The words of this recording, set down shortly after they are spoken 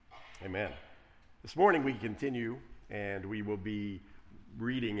Amen. This morning we continue, and we will be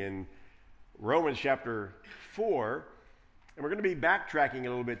reading in Romans chapter 4, and we're going to be backtracking a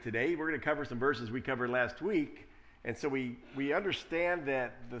little bit today. We're going to cover some verses we covered last week, and so we understand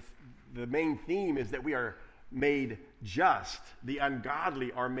that the main theme is that we are made just. The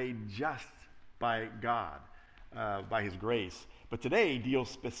ungodly are made just by God, by His grace. But today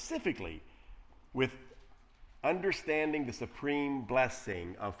deals specifically with understanding the supreme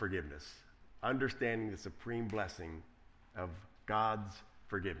blessing of forgiveness. Understanding the supreme blessing of God's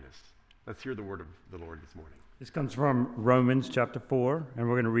forgiveness. Let's hear the word of the Lord this morning. This comes from Romans chapter 4, and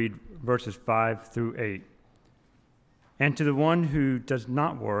we're going to read verses 5 through 8. And to the one who does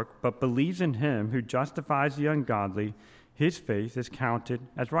not work, but believes in him who justifies the ungodly, his faith is counted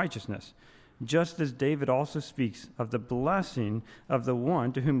as righteousness. Just as David also speaks of the blessing of the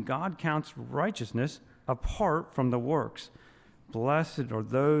one to whom God counts righteousness apart from the works. Blessed are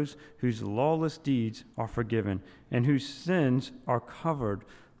those whose lawless deeds are forgiven and whose sins are covered.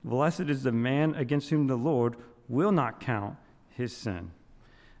 Blessed is the man against whom the Lord will not count his sin.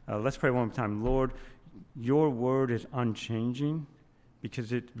 Let's pray one more time. Lord, your word is unchanging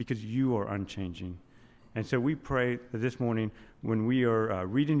because you are unchanging. And so we pray that this morning when we are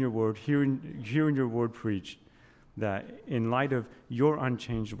reading your word, hearing your word preached, that in light of your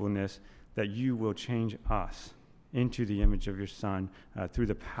unchangeableness, that you will change us into the image of your Son through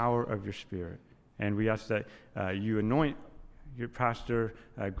the power of your Spirit. And we ask that you anoint your pastor,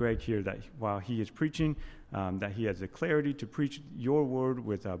 Greg, here, that while he is preaching, that he has the clarity to preach your word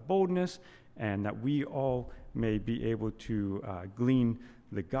with boldness, and that we all may be able to glean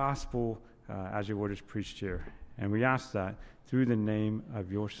the gospel as your word is preached here. And we ask that through the name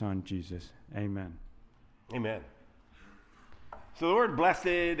of your Son, Jesus. Amen. Amen. So the word blessed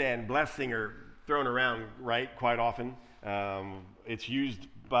and blessing are thrown around, right, quite often. It's used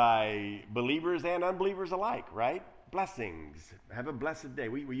by believers and unbelievers alike, right? Blessings. Have a blessed day.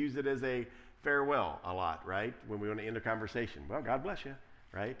 We use it as a farewell a lot, right? When we want to end a conversation. Well, God bless you,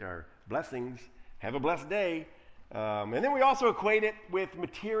 right? Our blessings. Have a blessed day. And then we also equate it with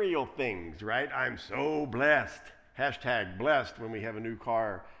material things, right? I'm so blessed. Hashtag blessed when we have a new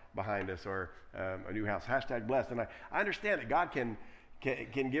car behind us or a new house. Hashtag blessed. And I understand that God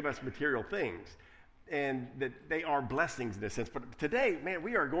can give us material things and that they are blessings in a sense. But today, man,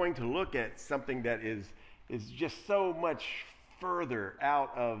 we are going to look at something that is just so much further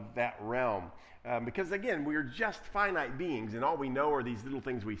out of that realm. Because again, we're just finite beings and all we know are these little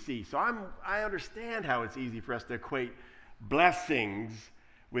things we see. So I understand how it's easy for us to equate blessings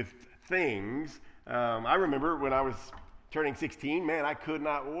with things. I remember when I was turning 16, man, I could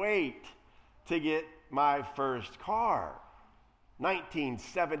not wait to get my first car.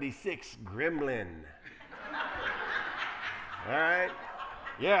 1976 Gremlin. All right?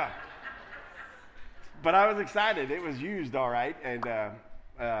 Yeah. But I was excited. It was used all right. And, but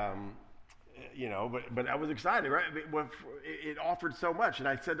I was excited, right? It offered so much. And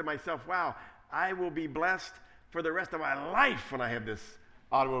I said to myself, wow, I will be blessed for the rest of my life when I have this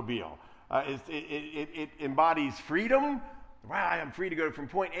automobile. It embodies freedom. Wow, I am free to go from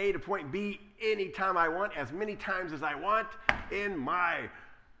point A to point B anytime I want, as many times as I want in my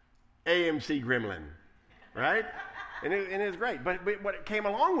AMC Gremlin, right? And it's great. But what came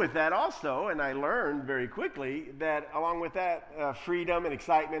along with that also, and I learned very quickly that along with that freedom and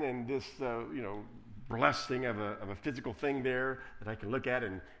excitement and this, blessing of a physical thing there that I can look at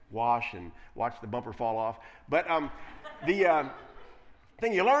and wash and watch the bumper fall off. But the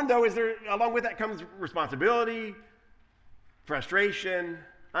thing you learn, though, is along with that comes responsibility, frustration,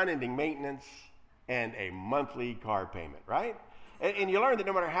 unending maintenance, and a monthly car payment, right? And you learn that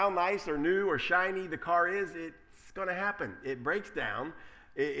no matter how nice or new or shiny the car is, it's going to happen. It breaks down.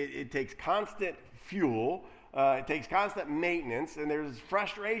 It takes constant fuel. It takes constant maintenance, and there's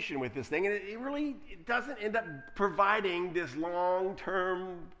frustration with this thing. And it really doesn't end up providing this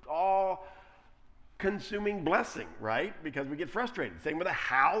long-term, all-consuming blessing, right? Because we get frustrated. Same with a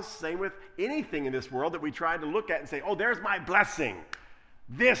house, same with anything in this world that we try to look at and say, oh, there's my blessing.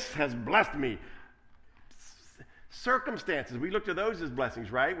 This has blessed me. Circumstances, we look to those as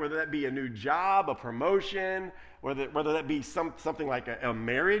blessings, right? Whether that be a new job, a promotion, whether that be something like a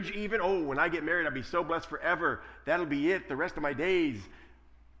marriage even. Oh, when I get married, I'll be so blessed forever. That'll be it the rest of my days.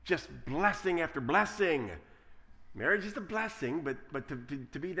 Just blessing after blessing. Marriage is a blessing, but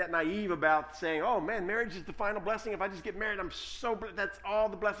to be that naive about saying, oh man, marriage is the final blessing. If I just get married, that's all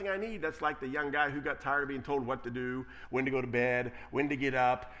the blessing I need. That's like the young guy who got tired of being told what to do, when to go to bed, when to get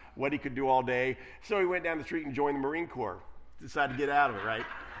up, what he could do all day. So he went down the street and joined the Marine Corps. Decided to get out of it, right?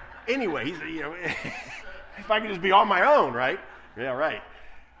 Anyway, if I could just be on my own, right? Yeah, right.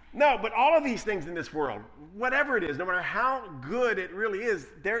 No, but all of these things in this world, whatever it is, no matter how good it really is,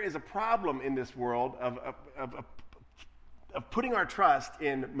 there is a problem in this world of putting our trust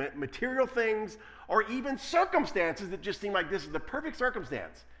in material things or even circumstances that just seem like this is the perfect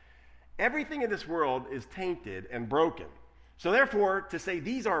circumstance. Everything in this world is tainted and broken. So therefore, to say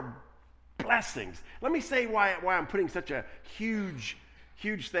these are blessings, let me say why I'm putting such a huge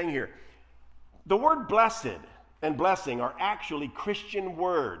thing here. The word blessed and blessing are actually Christian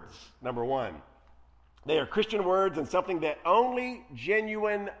words, number one. They are Christian words and something that only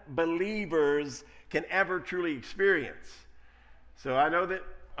genuine believers can ever truly experience. So I know that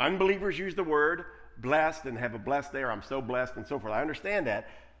unbelievers use the word blessed and have a blessed there, I'm so blessed and so forth. I understand that.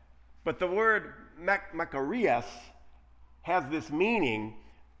 But the word makarios has this meaning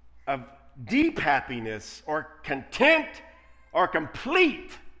of deep happiness or content or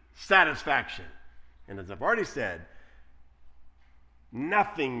complete satisfaction. And as I've already said,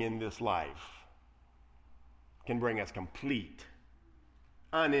 nothing in this life can bring us complete,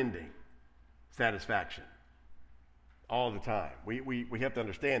 unending satisfaction all the time. We have to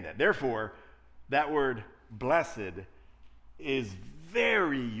understand that. Therefore, that word blessed is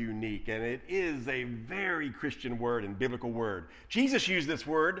very unique, and it is a very Christian word and biblical word. Jesus used this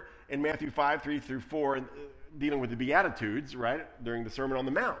word in Matthew 5:3-4, dealing with the Beatitudes, right, during the Sermon on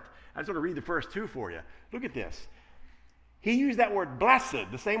the Mount. I just want to read the first two for you. Look at this. He used that word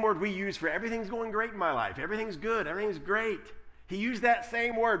blessed, the same word we use for everything's going great in my life, everything's good, everything's great. He used that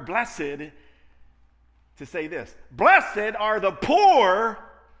same word, blessed, to say this: blessed are the poor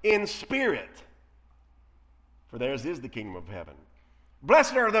in spirit, for theirs is the kingdom of heaven.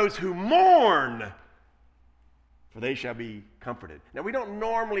 Blessed are those who mourn, for they shall be comforted. Now, we don't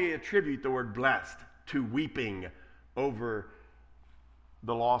normally attribute the word blessed to weeping over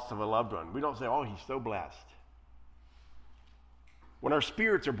the loss of a loved one. We don't say, oh, he's so blessed. When our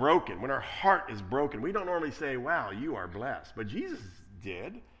spirits are broken, when our heart is broken, we don't normally say, wow, you are blessed. But Jesus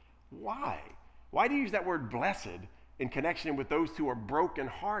did. Why? Why do you use that word blessed in connection with those who are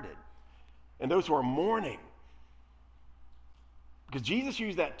brokenhearted and those who are mourning? Because Jesus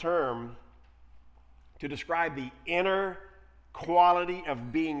used that term to describe the inner quality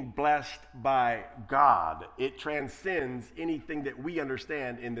of being blessed by God. It transcends anything that we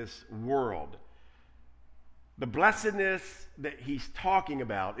understand in this world. The blessedness that he's talking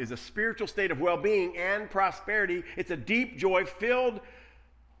about is a spiritual state of well-being and prosperity. It's a deep joy-filled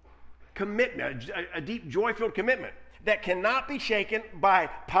commitment, a deep joy-filled commitment that cannot be shaken by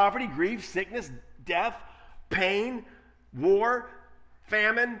poverty, grief, sickness, death, pain, war,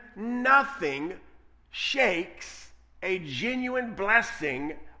 famine. Nothing shakes a genuine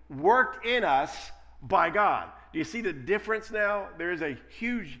blessing worked in us by God. Do you see the difference now? There is a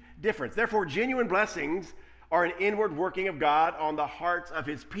huge difference. Therefore, genuine blessings are an inward working of God on the hearts of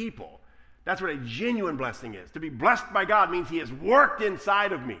his people. That's what a genuine blessing is. To be blessed by God means he has worked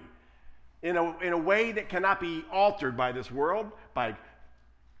inside of me in a way that cannot be altered by this world, by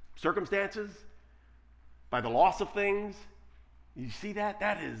circumstances, by the loss of things. You see that?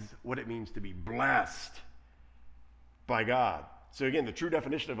 That is what it means to be blessed by God. So again, the true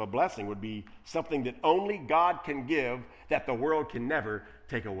definition of a blessing would be something that only God can give, that the world can never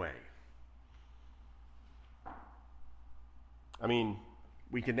take away. I mean,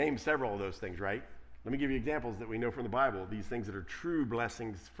 we can name several of those things, right? Let me give you examples that we know from the Bible, these things that are true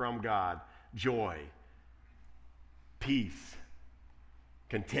blessings from God: joy, peace,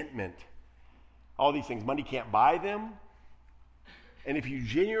 contentment, all these things. Money can't buy them. And if you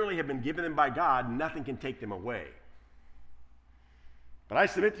genuinely have been given them by God, nothing can take them away. But I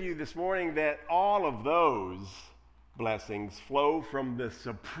submit to you this morning that all of those blessings flow from the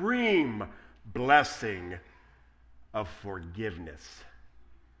supreme blessing of forgiveness.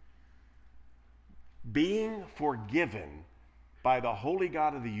 Being forgiven by the holy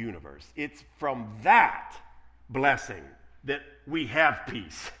God of the universe. It's from that blessing that we have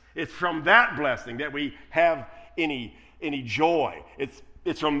peace. It's from that blessing that we have any joy.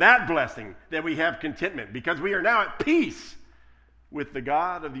 It's from that blessing that we have contentment, because we are now at peace with the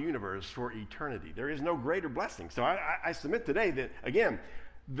God of the universe for eternity. There is no greater blessing. So I submit today that, again,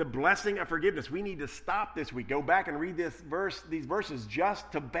 the blessing of forgiveness, we need to stop this week. Go back and read these verses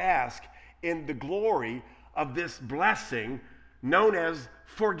just to bask in the glory of this blessing known as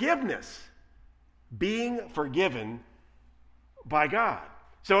forgiveness. Being forgiven by God.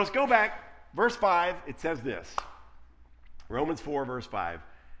 So let's go back. Verse 5, it says this. Romans 4, verse 5.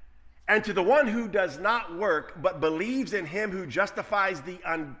 And to the one who does not work, but believes in him who justifies the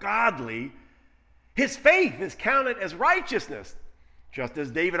ungodly, his faith is counted as righteousness. Just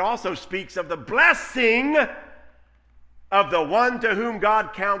as David also speaks of the blessing of the one to whom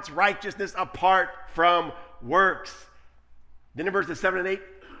God counts righteousness apart from works. Then in verses 7 and 8,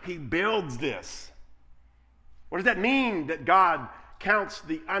 he builds this. What does that mean that God counts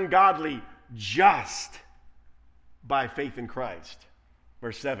the ungodly just by faith in Christ?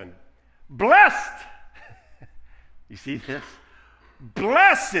 Verse 7, blessed, you see this?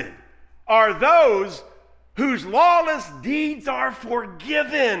 Blessed are those whose lawless deeds are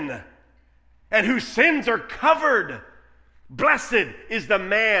forgiven and whose sins are covered. Blessed is the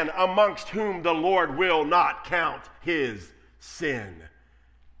man amongst whom the Lord will not count his sin.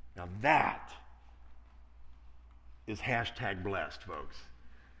 Now that is hashtag blessed, folks.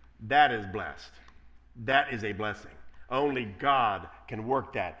 That is blessed. That is a blessing. Only God can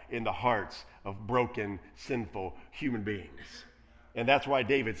work that in the hearts of broken, sinful human beings. And that's why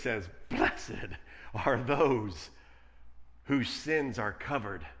David says, blessed are those whose sins are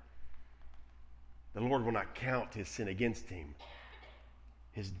covered. The Lord will not count his sin against him.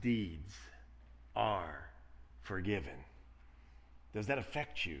 His deeds are forgiven. Does that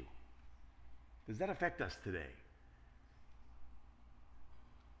affect you? Does that affect us today?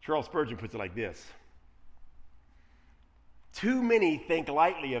 Charles Spurgeon puts it like this. Too many think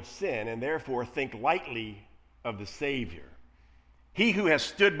lightly of sin and therefore think lightly of the Savior. He who has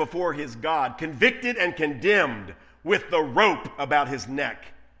stood before his God, convicted and condemned with the rope about his neck,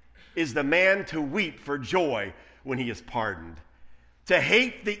 is the man to weep for joy when he is pardoned, to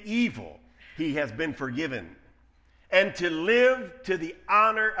hate the evil he has been forgiven, and to live to the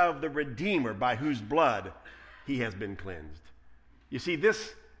honor of the Redeemer by whose blood he has been cleansed. You see,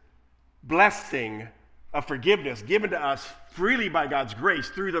 this blessing of forgiveness given to us freely by God's grace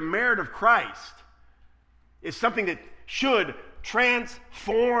through the merit of Christ is something that should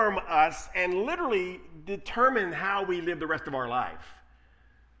transform us and literally determine how we live the rest of our life.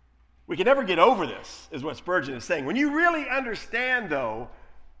 We can never get over this, is what Spurgeon is saying. When you really understand, though,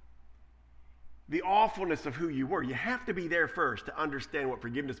 the awfulness of who you were, you have to be there first to understand what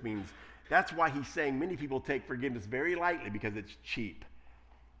forgiveness means. That's why he's saying many people take forgiveness very lightly because it's cheap.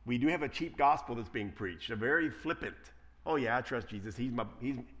 We do have a cheap gospel that's being preached, a very flippant. Oh yeah, I trust Jesus. He's my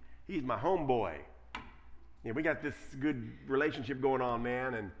homeboy. Yeah, we got this good relationship going on,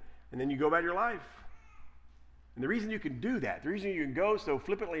 man, and then you go about your life. And the reason you can do that, the reason you can go so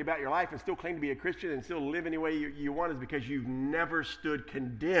flippantly about your life and still claim to be a Christian and still live any way you want is because you've never stood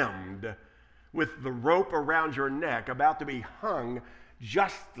condemned with the rope around your neck about to be hung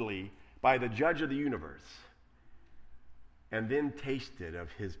justly by the judge of the universe, and then tasted of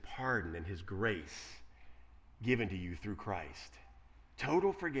his pardon and his grace given to you through Christ.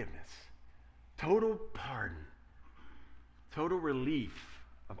 Total forgiveness, total pardon, total relief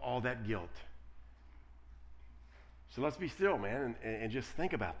of all that guilt. So let's be still, man, and just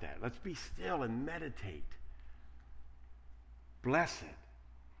think about that. Let's be still and meditate. Blessed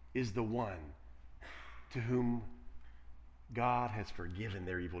is the one to whom God has forgiven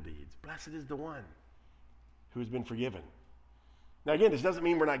their evil deeds. Blessed is the one who has been forgiven. Now again, this doesn't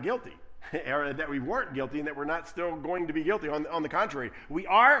mean we're not guilty, or that we weren't guilty and that we're not still going to be guilty. On the contrary, we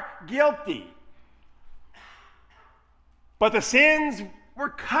are guilty. But the sins were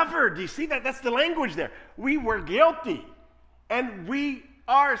covered. Do you see that? That's the language there. We were guilty, and we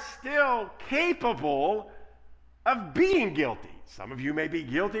are still capable of being guilty. Some of you may be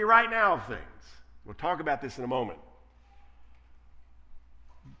guilty right now of things. We'll talk about this in a moment.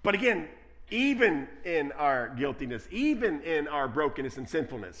 But again, even in our guiltiness, even in our brokenness and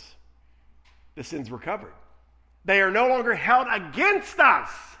sinfulness, the sins were covered. They are no longer held against us.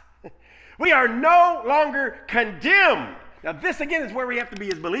 We are no longer condemned. Now this again is where we have to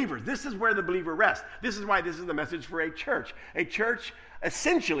be as believers. This is where the believer rests. This is why this is the message for a church. A church,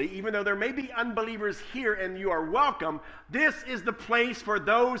 essentially, even though there may be unbelievers here and you are welcome, this is the place for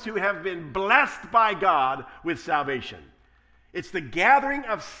those who have been blessed by God with salvation. It's the gathering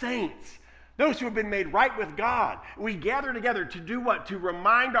of saints, those who have been made right with God. We gather together to do what? To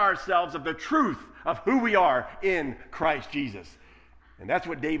remind ourselves of the truth of who we are in Christ Jesus. And that's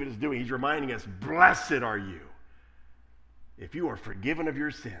what David is doing. He's reminding us, blessed are you. If you are forgiven of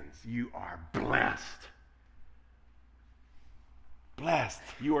your sins, you are blessed. Blessed.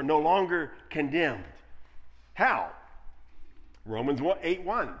 You are no longer condemned. How? Romans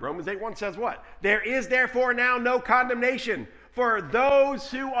 8:1. Romans 8:1 says what? There is therefore now no condemnation for those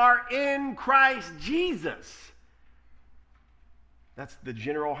who are in Christ Jesus. That's the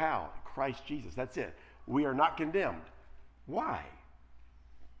general how. Christ Jesus. That's it. We are not condemned. Why?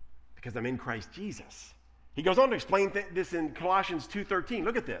 Because I'm in Christ Jesus. He goes on to explain this in Colossians 2:13.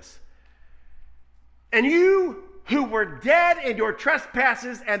 Look at this. And you who were dead in your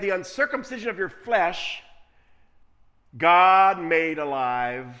trespasses and the uncircumcision of your flesh, God made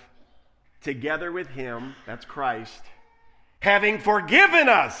alive together with him, that's Christ, having forgiven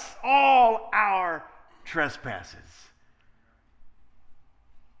us all our trespasses.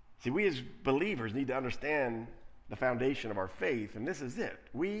 See, we as believers need to understand the foundation of our faith, and this is it.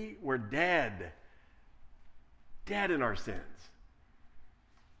 We were dead in our sins.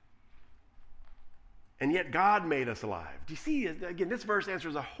 And yet God made us alive. Do you see, again, this verse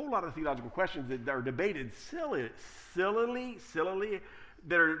answers a whole lot of theological questions that are debated sillily,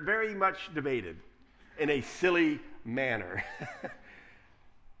 that are very much debated in a silly manner.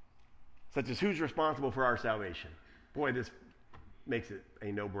 Such as, who's responsible for our salvation? Boy, this makes it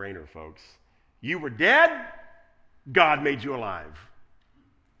a no-brainer, folks. You were dead, God made you alive.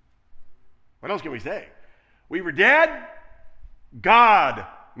 What else can we say? We were dead, God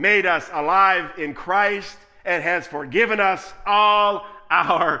made us alive in Christ and has forgiven us all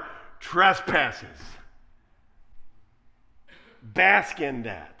our trespasses. Bask in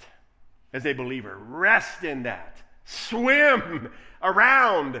that as a believer. Rest in that. Swim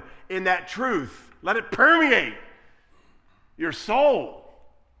around in that truth. Let it permeate your soul.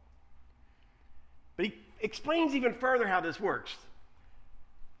 But he explains even further how this works.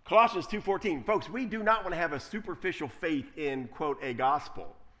 Colossians 2:14, folks, we do not want to have a superficial faith in, quote, a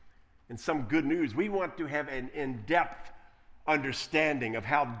gospel, in some good news. We want to have an in-depth understanding of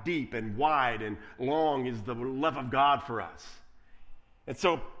how deep and wide and long is the love of God for us. And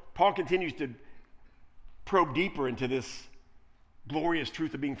so Paul continues to probe deeper into this glorious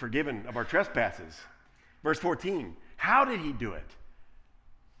truth of being forgiven of our trespasses. Verse 14, how did he do it?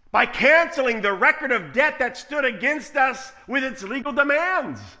 By canceling the record of debt that stood against us with its legal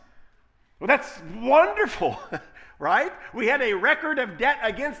demands. Well, that's wonderful, right? We had a record of debt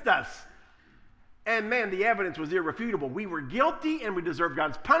against us. And man, the evidence was irrefutable. We were guilty and we deserved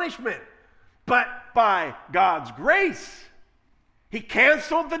God's punishment. But by God's grace, he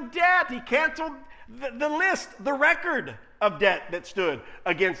canceled the debt. He canceled the list, the record of debt that stood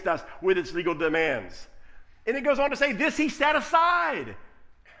against us with its legal demands. And it goes on to say, this he set aside.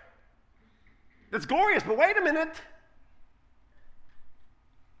 That's glorious, but wait a minute.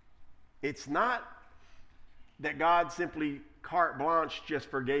 It's not that God simply carte blanche just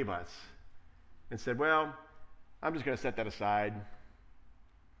forgave us and said, well, I'm just going to set that aside.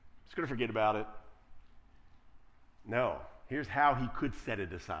 Just going to forget about it. No, here's how he could set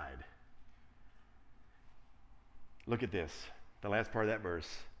it aside. Look at this, the last part of that verse.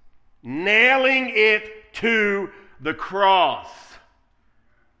 Nailing it to the cross.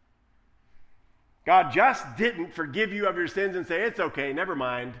 God just didn't forgive you of your sins and say, it's okay, never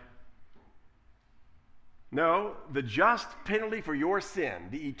mind. No, the just penalty for your sin,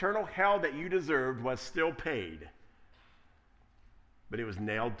 the eternal hell that you deserved, was still paid. But it was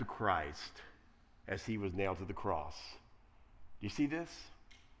nailed to Christ as he was nailed to the cross. Do you see this?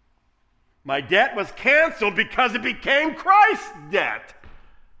 My debt was canceled because it became Christ's debt.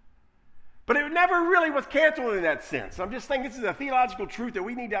 But it never really was canceled in that sense. I'm just saying this is a theological truth that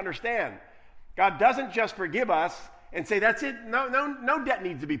we need to understand. God doesn't just forgive us and say, that's it, no debt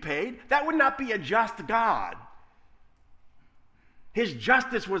needs to be paid. That would not be a just God. His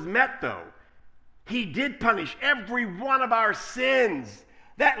justice was met, though. He did punish every one of our sins.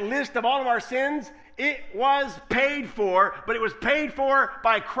 That list of all of our sins, it was paid for, but it was paid for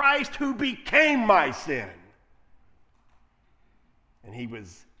by Christ who became my sin. And he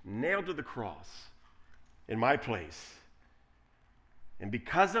was nailed to the cross in my place. And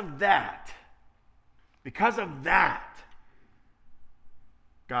because of that,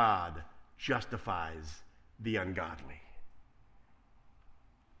 God justifies the ungodly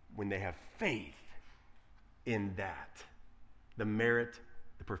when they have faith in that, the merit,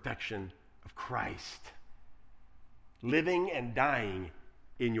 the perfection of Christ, living and dying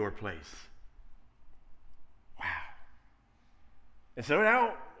in your place. Wow. And so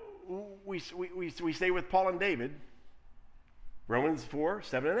now we say with Paul and David, Romans 4,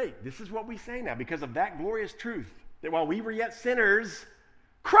 7, and 8. This is what we say now because of that glorious truth that while we were yet sinners,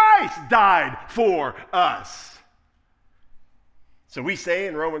 Christ died for us. So we say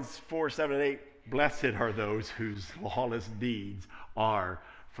in Romans 4, 7, and 8, blessed are those whose lawless deeds are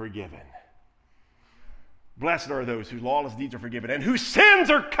forgiven. Blessed are those whose lawless deeds are forgiven and whose sins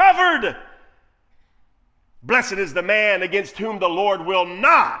are covered. Blessed is the man against whom the Lord will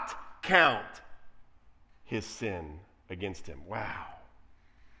not count his sin against him. Wow.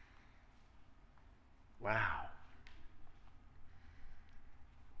 Wow.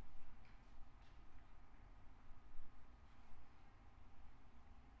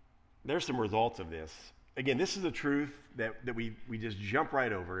 There's some results of this. Again, this is a truth that we just jump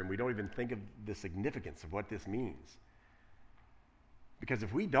right over and we don't even think of the significance of what this means. Because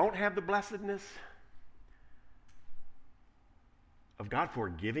if we don't have the blessedness of God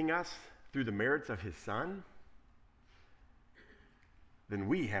forgiving us through the merits of his Son, then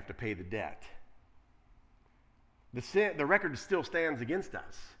we have to pay the debt. The record still stands against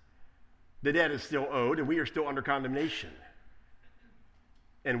us. The debt is still owed, and we are still under condemnation.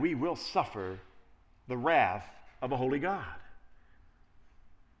 And we will suffer the wrath of a holy God.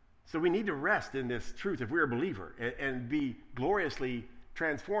 So we need to rest in this truth if we're a believer and be gloriously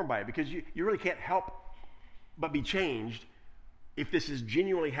transformed by it, because you really can't help but be changed if this has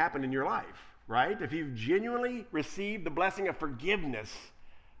genuinely happened in your life, right? If you've genuinely received the blessing of forgiveness,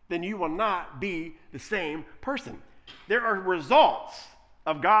 then you will not be the same person. There are results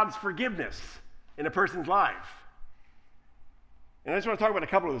of God's forgiveness in a person's life. And I just want to talk about a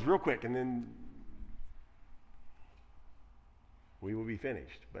couple of those real quick, and then we will be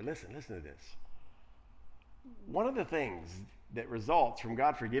finished. But listen to this. One of the things that results from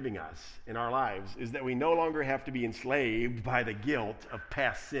God forgiving us in our lives is that we no longer have to be enslaved by the guilt of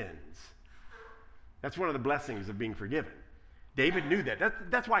past sins. That's one of the blessings of being forgiven. David knew that.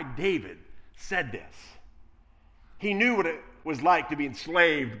 That's why David said this. He knew what it was like to be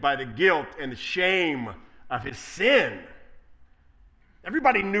enslaved by the guilt and the shame of his sin.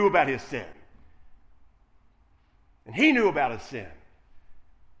 Everybody knew about his sin. And he knew about his sin.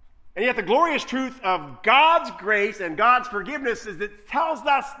 And yet the glorious truth of God's grace and God's forgiveness is that it tells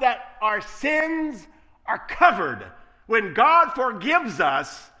us that our sins are covered. When God forgives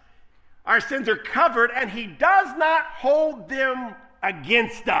us, our sins are covered, and he does not hold them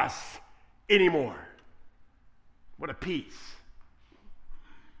against us anymore. What a peace.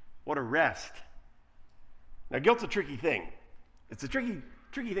 What a rest. Now, guilt's a tricky thing. It's a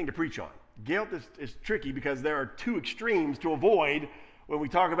tricky thing to preach on. Guilt is tricky because there are two extremes to avoid when we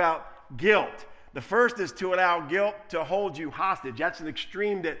talk about guilt. The first is to allow guilt to hold you hostage. That's an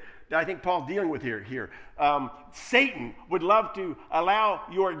extreme that I think Paul's dealing with here. Satan would love to allow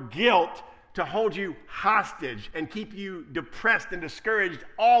your guilt to hold you hostage and keep you depressed and discouraged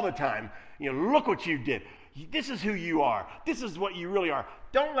all the time. Look what you did. This is who you are. This is what you really are.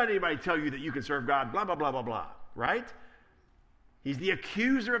 Don't let anybody tell you that you can serve God, blah, blah, blah, blah, blah, right? He's the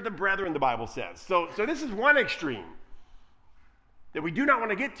accuser of the brethren, the Bible says. So this is one extreme that we do not want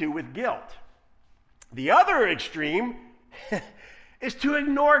to get to with guilt. The other extreme is to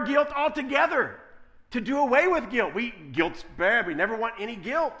ignore guilt altogether, to do away with guilt. Guilt's bad. We never want any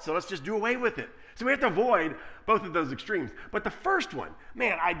guilt, so let's just do away with it. So we have to avoid both of those extremes. But the first one,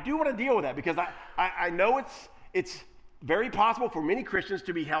 man, I do want to deal with that because I know it's very possible for many Christians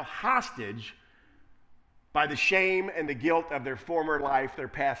to be held hostage by the shame and the guilt of their former life, their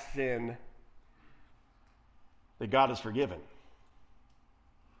past sin that God has forgiven.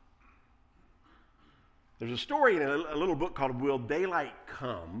 There's a story in a little book called Will Daylight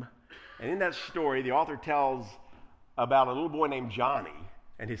Come? And in that story, the author tells about a little boy named Johnny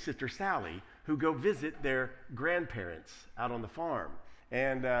and his sister Sally who go visit their grandparents out on the farm.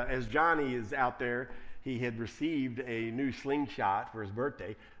 And as Johnny is out there, he had received a new slingshot for his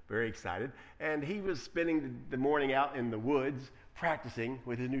birthday, very excited, and he was spending the morning out in the woods practicing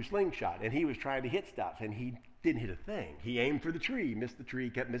with his new slingshot, and he was trying to hit stuff, and he didn't hit a thing. He aimed for the tree, missed the tree,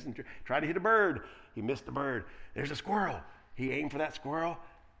 kept missing the tree, tried to hit a bird, he missed the bird. There's a squirrel. He aimed for that squirrel,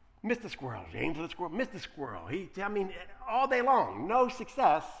 missed the squirrel. He aimed for the squirrel, missed the squirrel. All day long, no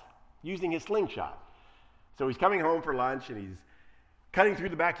success using his slingshot. So he's coming home for lunch, and he's cutting through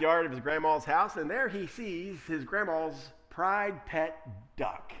the backyard of his grandma's house, and there he sees his grandma's pride pet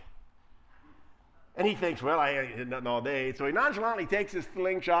duck. And he thinks, well, I ain't hit nothing all day. So he nonchalantly takes his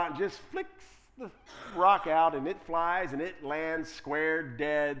slingshot and just flicks the rock out, and it flies, and it lands square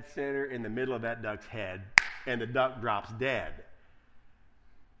dead center in the middle of that duck's head, and the duck drops dead.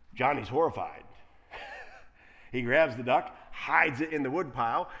 Johnny's horrified. He grabs the duck, hides it in the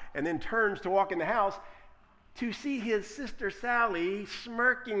woodpile, and then turns to walk in the house to see his sister Sally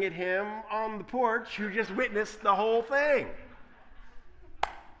smirking at him on the porch, who just witnessed the whole thing.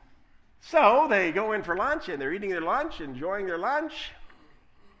 So they go in for lunch, and they're eating their lunch, enjoying their lunch.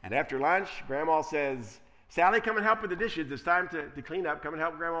 And after lunch, Grandma says, Sally, come and help with the dishes. It's time to clean up. Come and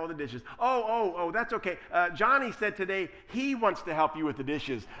help Grandma with the dishes. Oh, that's okay. Johnny said today he wants to help you with the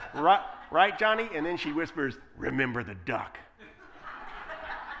dishes. Right, Johnny? And then she whispers, remember the duck.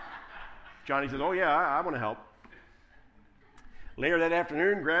 Johnny says, oh, yeah, I want to help. Later that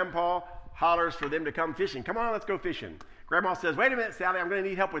afternoon, Grandpa hollers for them to come fishing. Come on, let's go fishing. Grandma says, wait a minute, Sally, I'm going to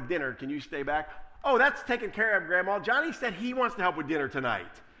need help with dinner. Can you stay back? Oh, that's taken care of, Grandma. Johnny said he wants to help with dinner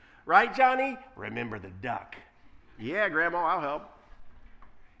tonight. Right, Johnny? Remember the duck. Yeah, Grandma, I'll help.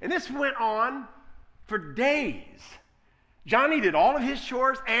 And this went on for days. Johnny did all of his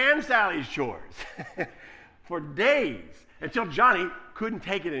chores and Sally's chores for days until Johnny couldn't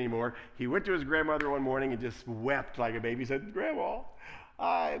take it anymore. He went to his grandmother one morning and just wept like a baby. He said, "Grandma,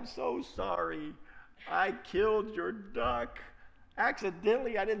 I'm so sorry. I killed your duck.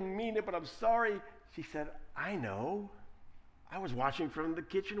 Accidentally, I didn't mean it, but I'm sorry." She said, "I know. I was watching from the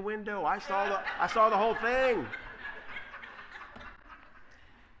kitchen window. I saw the whole thing."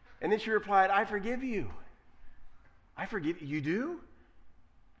 And then she replied, "I forgive you." "I forgive you." "You do?"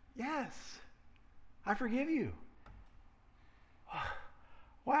 "Yes, I forgive you."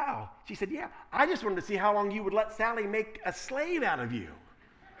 "Wow." She said, "Yeah, I just wanted to see how long you would let Sally make a slave out of you."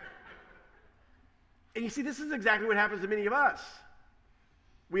 And you see, this is exactly what happens to many of us.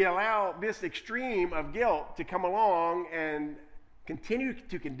 We allow this extreme of guilt to come along and continue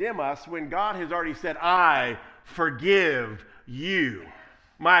to condemn us when God has already said, "I forgive you.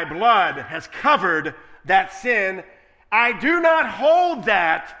 My blood has covered that sin. I do not hold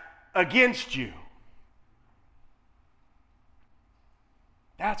that against you."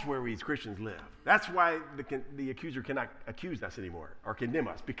 That's where we as Christians live. That's why the accuser cannot accuse us anymore or condemn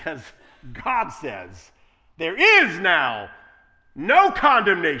us, because God says there is now no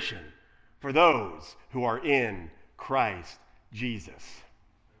condemnation for those who are in Christ Jesus.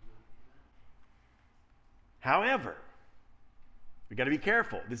 However, we got to be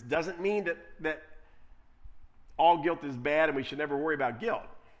careful. This doesn't mean that all guilt is bad and we should never worry about guilt.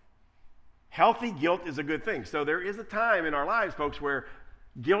 Healthy guilt is a good thing. So there is a time in our lives, folks, where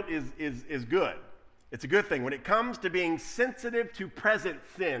guilt is good. It's a good thing when it comes to being sensitive to present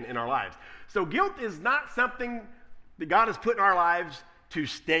sin in our lives. So guilt is not something that God has put in our lives to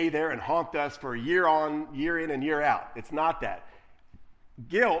stay there and haunt us for year in and year out. It's not that.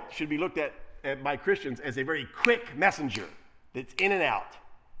 Guilt should be looked at by Christians as a very quick messenger that's in and out.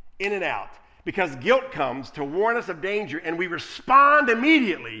 Because guilt comes to warn us of danger, and we respond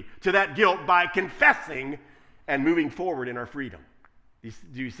immediately to that guilt by confessing and moving forward in our freedom.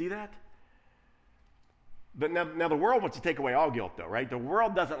 Do you see that? But now the world wants to take away all guilt, though, right? The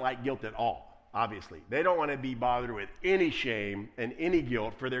world doesn't like guilt at all, obviously. They don't want to be bothered with any shame and any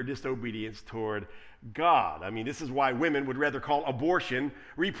guilt for their disobedience toward God. I mean, this is why women would rather call abortion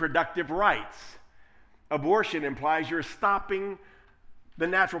reproductive rights. Abortion implies you're stopping the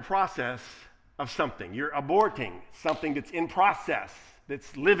natural process of something. You're aborting something that's in process,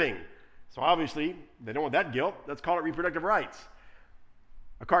 that's living. So obviously, they don't want that guilt. Let's call it reproductive rights.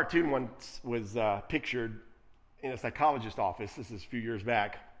 A cartoon once was pictured in a psychologist's office. This is a few years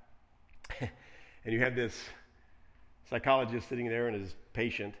back. And you had this psychologist sitting there and his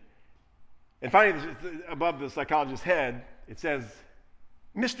patient. And finally, above the psychologist's head, it says,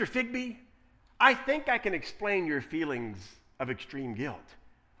 "Mr. Figby, I think I can explain your feelings of extreme guilt."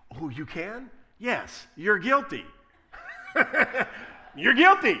 "Oh, you can?" "Yes, you're guilty." You're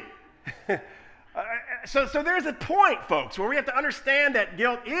guilty. So there's a point, folks, where we have to understand that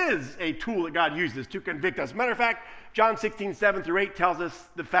guilt is a tool that God uses to convict us. Matter of fact, John 16:7-8 tells us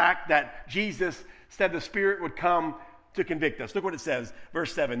the fact that Jesus said the Spirit would come to convict us. Look what it says,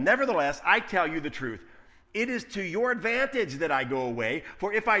 verse 7. "Nevertheless, I tell you the truth. It is to your advantage that I go away,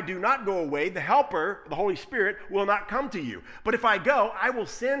 for if I do not go away, the Helper, the Holy Spirit, will not come to you. But if I go, I will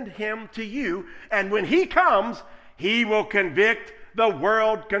send him to you, and when he comes, he will convict the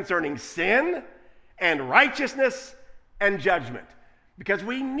world concerning sin and righteousness and judgment." Because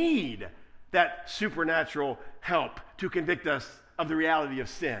we need that supernatural help to convict us of the reality of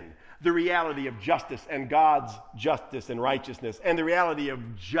sin, the reality of justice and God's justice and righteousness, and the reality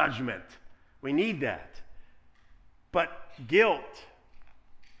of judgment. We need that. But guilt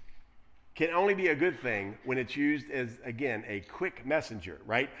can only be a good thing when it's used as, again, a quick messenger,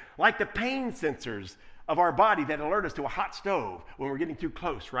 right? Like the pain sensors of our body that alert us to a hot stove when we're getting too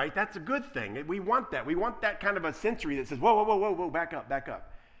close, right? That's a good thing. We want that. We want that kind of a sensory that says, whoa, back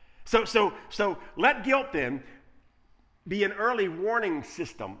up. So let guilt then be an early warning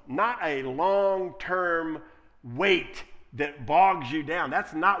system, not a long-term wait that bogs you down.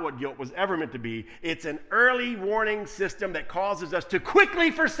 That's not what guilt was ever meant to be. It's an early warning system that causes us to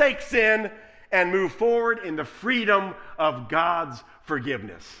quickly forsake sin and move forward in the freedom of God's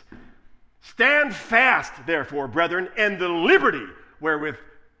forgiveness. "Stand fast, therefore, brethren, in the liberty wherewith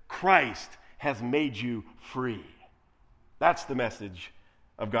Christ has made you free." That's the message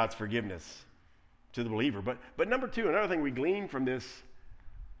of God's forgiveness to the believer. But number two, another thing we glean from this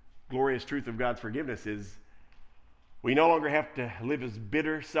glorious truth of God's forgiveness is we no longer have to live as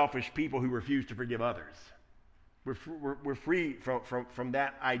bitter, selfish people who refuse to forgive others. We're free from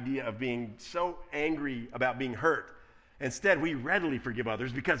that idea of being so angry about being hurt. Instead, we readily forgive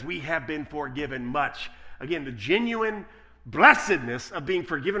others because we have been forgiven much. Again, the genuine blessedness of being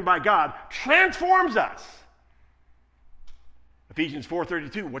forgiven by God transforms us. Ephesians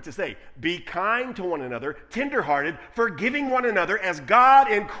 4:32, what's it say? Be kind to one another, tenderhearted, forgiving one another as God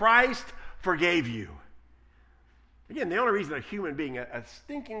in Christ forgave you. Again, the only reason a human being, a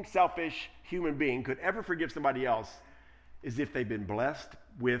stinking, selfish human being could ever forgive somebody else is if they've been blessed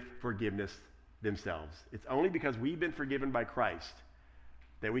with forgiveness themselves. It's only because we've been forgiven by Christ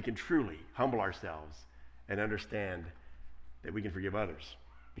that we can truly humble ourselves and understand that we can forgive others,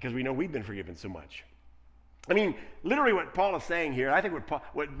 because we know we've been forgiven so much. I mean, literally what Paul is saying here, I think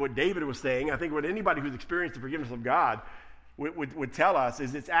what David was saying, I think what anybody who's experienced the forgiveness of God would tell us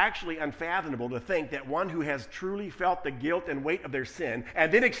is it's actually unfathomable to think that one who has truly felt the guilt and weight of their sin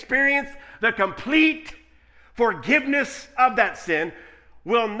and then experienced the complete forgiveness of that sin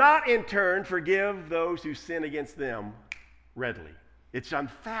will not in turn forgive those who sin against them readily. It's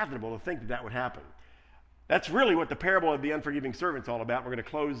unfathomable to think that that would happen. That's really what the parable of the unforgiving servant's all about. We're going to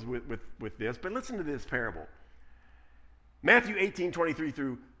close with this, but listen to this parable. Matthew 18:23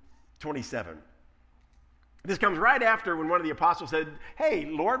 through 27. This comes right after when one of the apostles said, hey,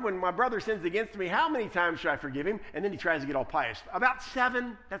 Lord, when my brother sins against me, how many times should I forgive him? And then he tries to get all pious. About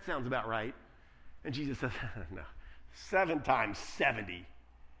 7, that sounds about right. And Jesus says, no, 7 times 70.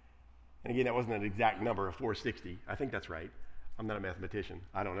 And again, that wasn't an exact number of 460. I think that's right. I'm not a mathematician.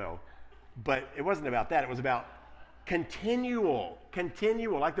 I don't know. But it wasn't about that. It was about continual,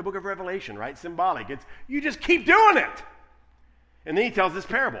 like the book of Revelation, right? Symbolic. It's you just keep doing it. And then he tells this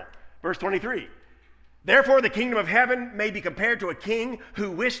parable. Verse 23. Therefore, the kingdom of heaven may be compared to a king who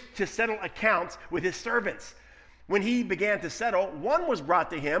wished to settle accounts with his servants. When he began to settle, one was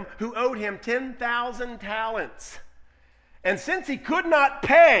brought to him who owed him 10,000 talents. And since he could not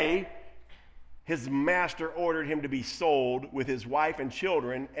pay, his master ordered him to be sold with his wife and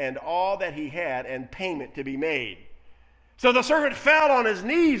children and all that he had, and payment to be made. So the servant fell on his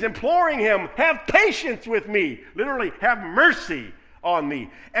knees, imploring him, have patience with me. Literally, have mercy on me,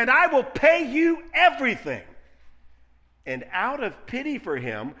 and I will pay you everything. And out of pity for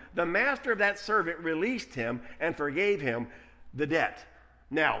him, the master of that servant released him and forgave him the debt.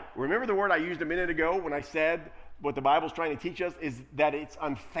 Now, remember the word I used a minute ago when I said what the Bible's trying to teach us is that it's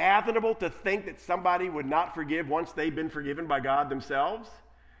unfathomable to think that somebody would not forgive once they've been forgiven by God themselves?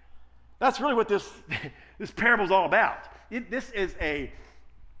 That's really what this parable's all about. This is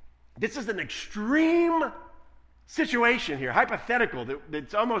an extreme situation here, hypothetical,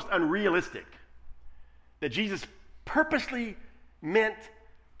 that's almost unrealistic, that Jesus purposely meant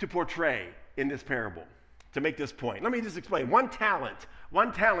to portray in this parable to make this point. Let me just explain. One talent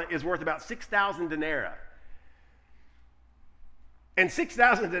is worth about 6,000 denarii. And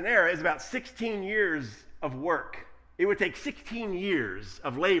 6,000 denarii is about 16 years of work. It would take 16 years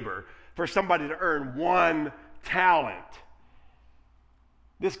of labor for somebody to earn 1 talent.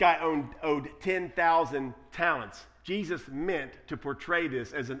 This guy owed 10,000 talents. Jesus meant to portray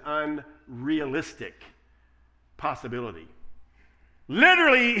this as an unrealistic possibility.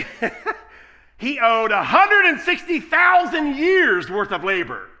 Literally, he owed 160,000 years worth of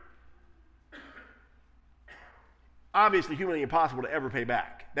labor. Obviously, humanly impossible to ever pay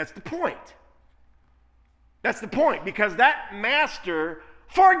back. That's the point. That's the point, because that master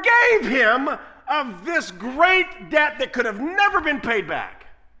forgave him of this great debt that could have never been paid back.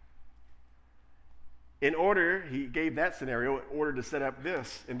 He gave that scenario in order to set up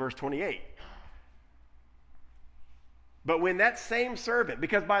this in verse 28. But when that same servant,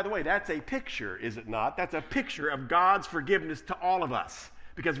 because by the way, that's a picture, is it not? That's a picture of God's forgiveness to all of us,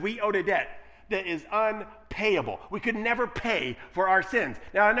 because we owed a debt that is unpayable. We could never pay for our sins.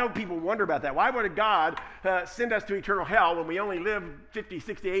 Now, I know people wonder about that. Why would God send us to eternal hell when we only live 50,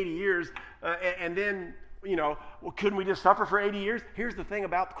 60, 80 years, and then, couldn't we just suffer for 80 years? Here's the thing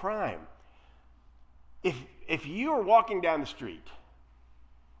about crime. If you are walking down the street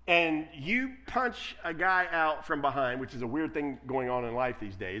and you punch a guy out from behind, which is a weird thing going on in life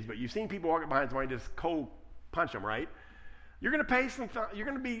these days, but you've seen people walking behind somebody just cold punch them, right? You're going to pay you're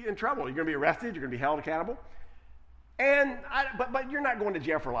going to be in trouble. You're going to be arrested. You're going to be held accountable. But you're not going to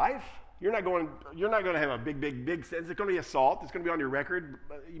jail for life. You're not going to have a big sentence. It's going to be assault. It's going to be on your record.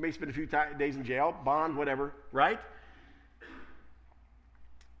 You may spend a few days in jail, bond, whatever, right?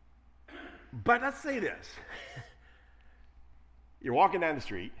 But let's say this. You're walking down the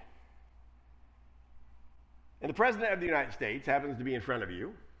street, and the President of the United States happens to be in front of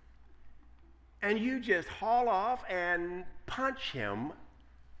you, and you just haul off and punch him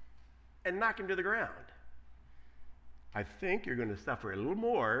and knock him to the ground. I think you're going to suffer a little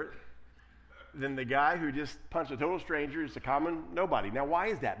more than the guy who just punched a total stranger, just a common nobody. Now, why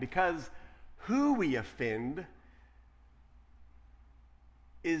is that? Because who we offend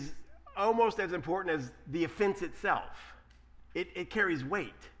is almost as important as the offense itself. It carries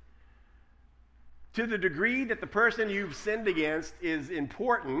weight. To the degree that the person you've sinned against is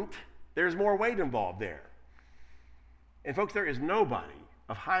important, there's more weight involved there. And folks, there is nobody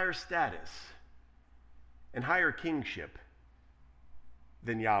of higher status and higher kingship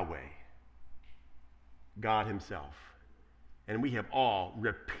than Yahweh, God himself. And we have all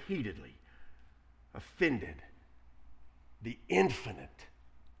repeatedly offended the infinite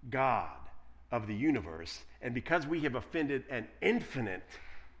God of the universe. And because we have offended an infinite,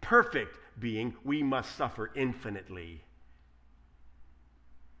 perfect being, we must suffer infinitely.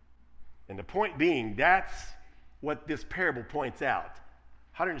 And the point being, that's what this parable points out.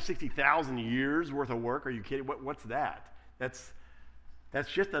 160,000 years worth of work? Are you kidding? What's that? That's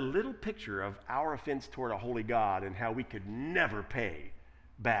just a little picture of our offense toward a holy God and how we could never pay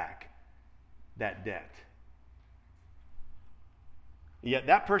back that debt. Yet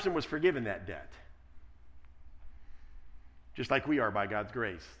that person was forgiven that debt, just like we are by God's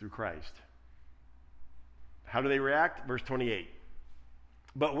grace through Christ. How do they react? Verse 28.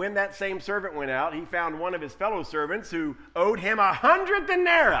 But when that same servant went out, he found one of his fellow servants who owed him 100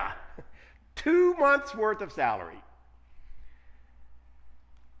 denarii, 2 months' worth of salary.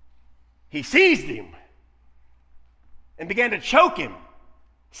 He seized him and began to choke him,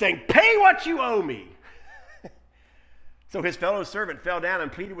 saying, "Pay what you owe me." So his fellow servant fell down and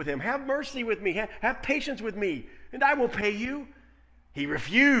pleaded with him, "Have mercy with me, have patience with me, and I will pay you." He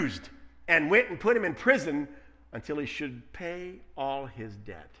refused and went and put him in prison until he should pay all his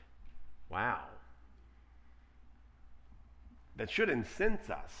debt. Wow. That should incense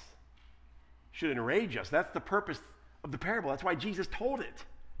us, should enrage us. That's the purpose of the parable. That's why Jesus told it,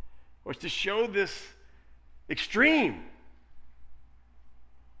 was to show this extreme.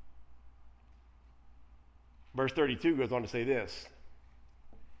 Verse 32 goes on to say this.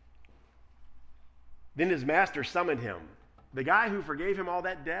 Then his master summoned him. The guy who forgave him all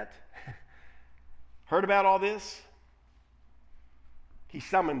that debt heard about all this. He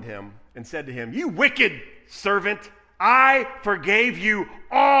summoned him and said to him, "You wicked servant, I forgave you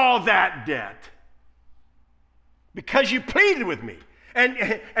all that debt because you pleaded with me.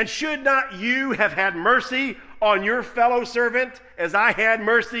 And should not you have had mercy on your fellow servant as I had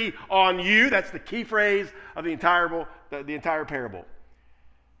mercy on you?" That's the key phrase of the entire parable.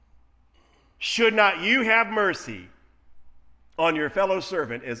 Should not you have mercy on your fellow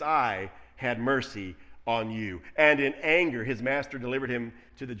servant as I had mercy on you? And in anger, his master delivered him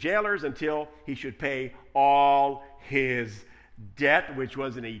to the jailers until he should pay all his debt, which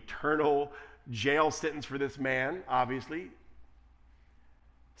was an eternal jail sentence for this man, obviously.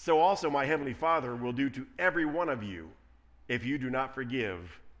 So also my heavenly Father will do to every one of you if you do not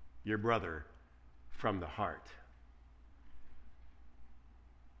forgive your brother from the heart.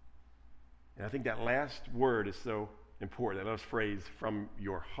 And I think that last word is so important, that last phrase, "from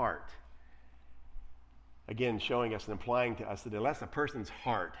your heart." Again, showing us and implying to us that unless a person's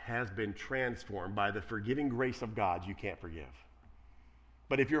heart has been transformed by the forgiving grace of God, you can't forgive.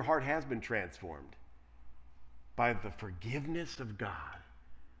 But if your heart has been transformed by the forgiveness of God,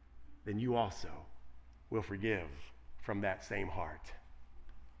 then you also will forgive from that same heart.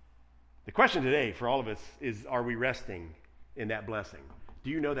 The question today for all of us is, are we resting in that blessing? Do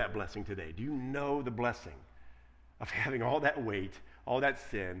you know that blessing today? Do you know the blessing of having all that weight, all that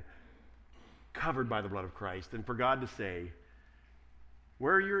sin covered by the blood of Christ? And for God to say,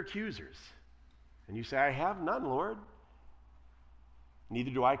 "Where are your accusers?" And you say, "I have none, Lord."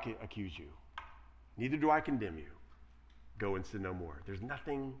 "Neither do I accuse you. Neither do I condemn you. Go and sin no more." There's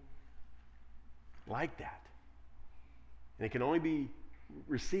nothing like that. And it can only be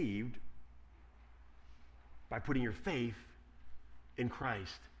received by putting your faith in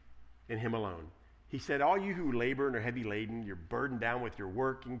Christ, in him alone. He said, "All you who labor and are heavy laden, you're burdened down with your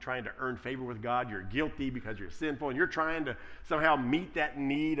working, trying to earn favor with God, you're guilty because you're sinful, and you're trying to somehow meet that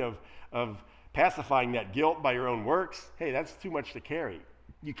need of pacifying that guilt by your own works. Hey, that's too much to carry.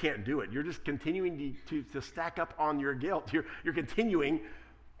 You can't do it. You're just continuing to stack up on your guilt. You're continuing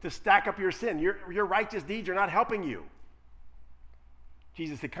to stack up your sin. Your righteous deeds are not helping you."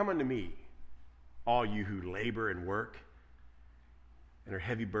 Jesus said, "Come unto me, all you who labor and work and are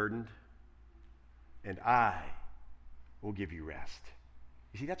heavy burdened, and I will give you rest."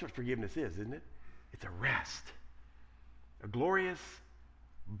 You see, that's what forgiveness is, isn't it? It's a rest. A glorious,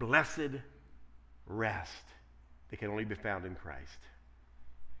 blessed rest that can only be found in Christ.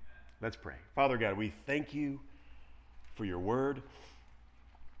 Let's pray. Father God, we thank you for your word.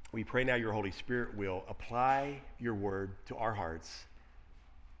 We pray now your Holy Spirit will apply your word to our hearts,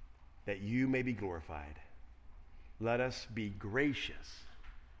 that you may be glorified. Let us be gracious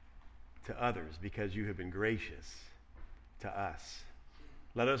to others because you have been gracious to us.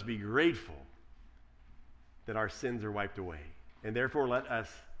 Let us be grateful that our sins are wiped away. And therefore, let us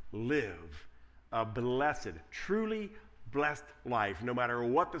live a blessed, truly blessed life, no matter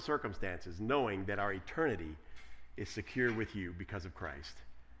what the circumstances, knowing that our eternity is secure with you because of Christ.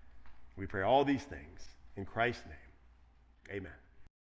 We pray all these things in Christ's name. Amen.